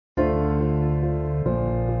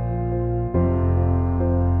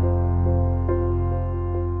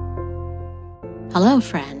Hello,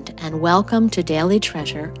 friend, and welcome to Daily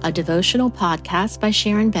Treasure, a devotional podcast by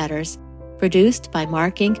Sharon Betters, produced by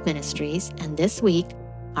Mark Inc. Ministries, and this week,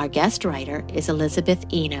 our guest writer is Elizabeth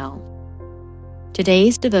Eno.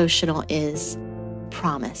 Today's devotional is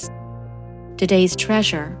Promise. Today's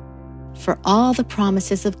treasure: for all the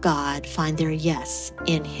promises of God find their yes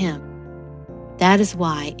in Him. That is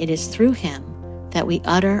why it is through Him that we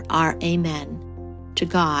utter our Amen to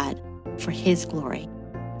God for His glory.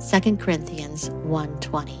 2 Corinthians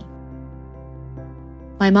 1:20.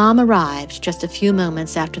 My mom arrived just a few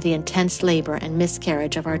moments after the intense labor and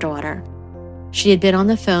miscarriage of our daughter. She had been on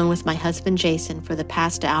the phone with my husband Jason for the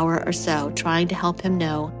past hour or so, trying to help him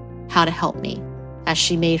know how to help me as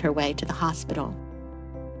she made her way to the hospital.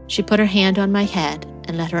 She put her hand on my head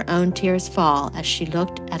and let her own tears fall as she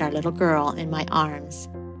looked at our little girl in my arms.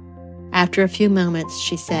 After a few moments,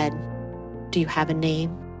 she said, "Do you have a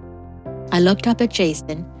name?" I looked up at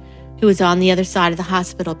Jason, who was on the other side of the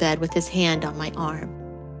hospital bed with his hand on my arm.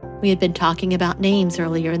 We had been talking about names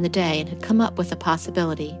earlier in the day and had come up with a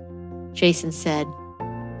possibility. Jason said,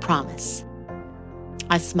 "Promise."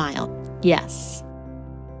 I smiled. Yes.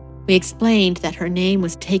 We explained that her name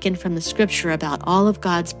was taken from the scripture about all of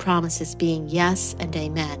God's promises being yes and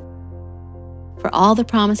amen. For all the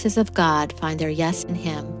promises of God find their yes in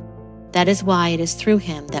Him. That is why it is through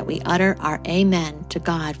Him that we utter our Amen to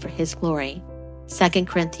God for His glory. 2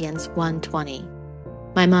 Corinthians 1:20.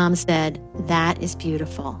 My mom said, "That is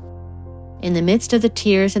beautiful." In the midst of the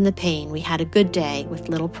tears and the pain, we had a good day with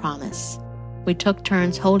little Promise. We took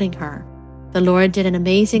turns holding her. The Lord did an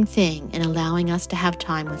amazing thing in allowing us to have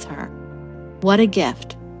time with her. What a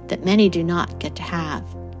gift that many do not get to have.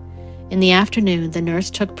 In the afternoon, the nurse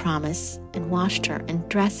took Promise and washed her and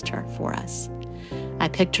dressed her for us. I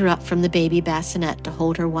picked her up from the baby bassinet to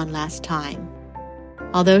hold her one last time.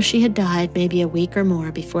 Although she had died maybe a week or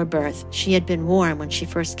more before birth, she had been warm when she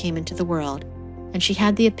first came into the world, and she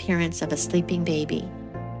had the appearance of a sleeping baby.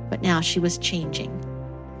 But now she was changing.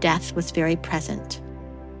 Death was very present.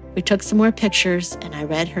 We took some more pictures, and I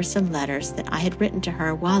read her some letters that I had written to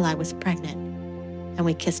her while I was pregnant, and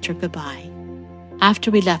we kissed her goodbye. After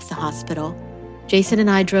we left the hospital, Jason and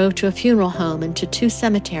I drove to a funeral home and to 2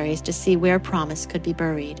 cemeteries to see where Promise could be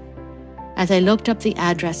buried. As I looked up the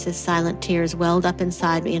addresses, silent tears welled up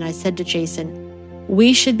inside me, and I said to Jason,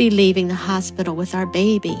 "We should be leaving the hospital with our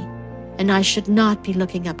baby, and I should not be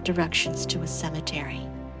looking up directions to a cemetery."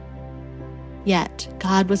 Yet,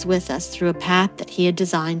 God was with us through a path that He had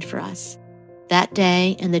designed for us. That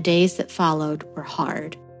day and the days that followed were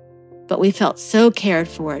hard, but we felt so cared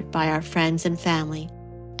for by our friends and family,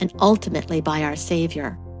 and ultimately by our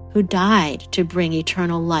Savior, who died to bring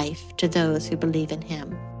eternal life to those who believe in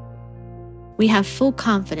Him. We have full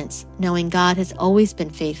confidence knowing God has always been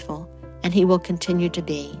faithful, and He will continue to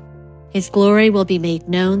be. His glory will be made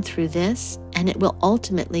known through this, and it will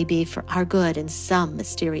ultimately be for our good in some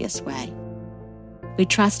mysterious way. We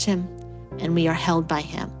trust Him, and we are held by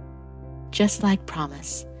Him, just like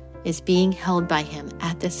Promise is being held by Him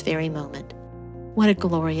at this very moment. What a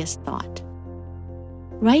glorious thought.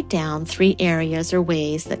 Write down 3 areas or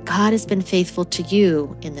ways that God has been faithful to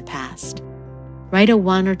you in the past. Write a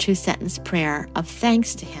 1 or 2 sentence prayer of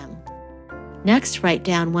thanks to Him. Next, write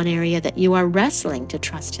down 1 area that you are wrestling to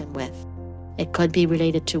trust Him with. It could be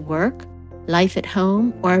related to work, life at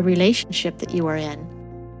home, or a relationship that you are in.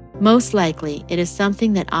 Most likely, it is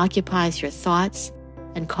something that occupies your thoughts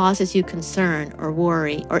and causes you concern or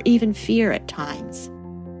worry or even fear at times.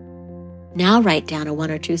 Now write down a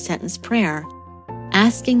 1 or 2 sentence prayer,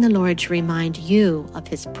 asking the Lord to remind you of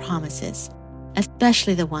His promises,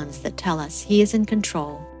 especially the ones that tell us He is in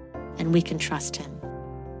control and we can trust Him.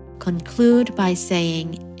 Conclude by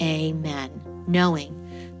saying Amen, knowing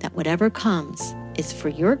that whatever comes is for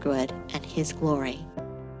your good and His glory.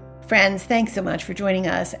 Friends, thanks so much for joining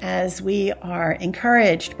us as we are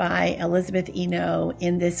encouraged by Elizabeth Eno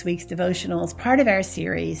in this week's devotionals, part of our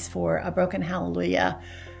series for A Broken Hallelujah.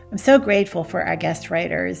 I'm so grateful for our guest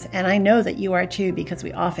writers, and I know that you are too, because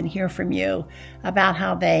we often hear from you about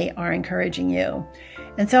how they are encouraging you.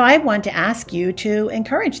 And so I want to ask you to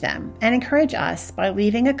encourage them and encourage us by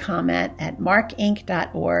leaving a comment at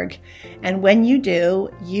markinc.org. And when you do,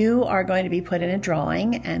 you are going to be put in a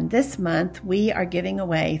drawing. And this month, we are giving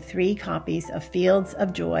away 3 copies of Fields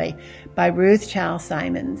of Joy by Ruth Chou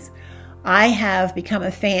Simons. I have become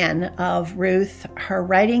a fan of Ruth. Her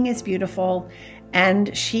writing is beautiful,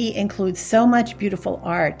 and she includes so much beautiful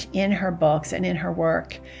art in her books and in her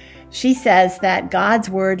work. She says that God's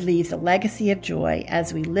Word leaves a legacy of joy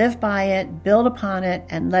as we live by it, build upon it,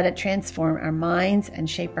 and let it transform our minds and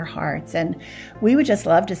shape our hearts. And we would just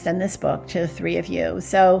love to send this book to the three of you.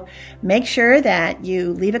 So make sure that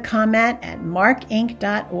you leave a comment at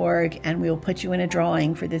markinc.org, and we will put you in a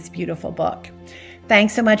drawing for this beautiful book.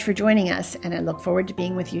 Thanks so much for joining us, and I look forward to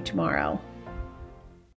being with you tomorrow.